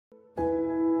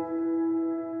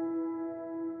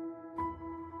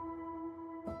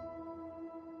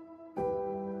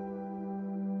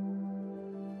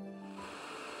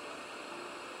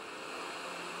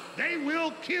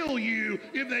will kill you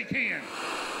if they can.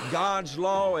 God's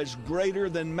law is greater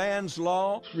than man's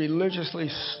law. Religiously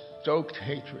stoked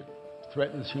hatred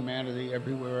threatens humanity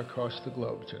everywhere across the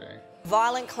globe today.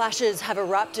 Violent clashes have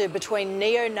erupted between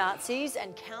neo-Nazis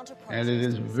and counter-protesters. And it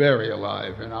is very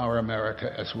alive in our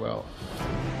America as well.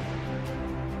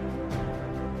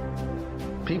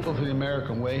 People for the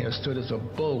American Way has stood as a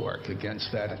bulwark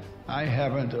against that. I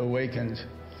haven't awakened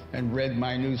and read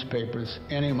my newspapers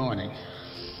any morning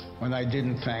when I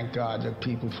didn't thank God that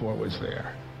People for was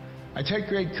there. I take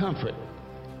great comfort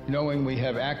knowing we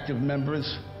have active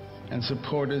members and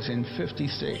supporters in 50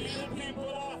 states.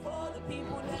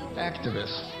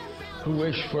 Activists who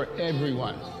wish for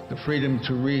everyone the freedom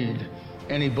to read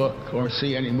any book or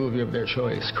see any movie of their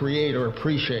choice, create or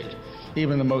appreciate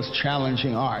even the most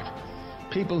challenging art.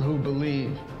 People who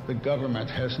believe the government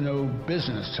has no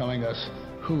business telling us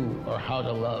who or how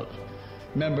to love.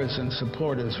 Members and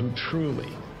supporters who truly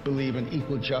believe in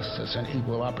equal justice and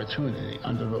equal opportunity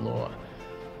under the law.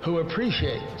 Who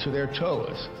appreciate to their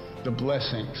toes the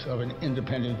blessings of an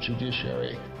independent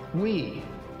judiciary. We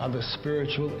are the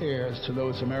spiritual heirs to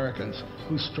those Americans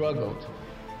who struggled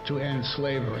to end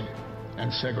slavery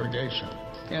and segregation.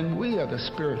 And we are the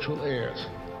spiritual heirs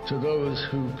to those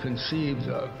who conceived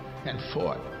of and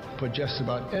fought for just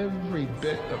about every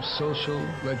bit of social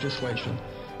legislation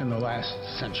in the last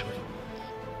century.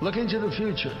 Looking to the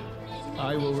future,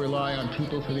 I will rely on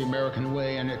People for the American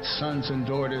Way and its sons and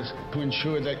daughters to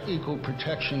ensure that equal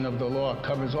protection of the law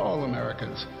covers all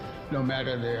Americans, no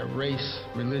matter their race,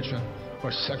 religion,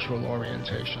 or sexual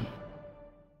orientation.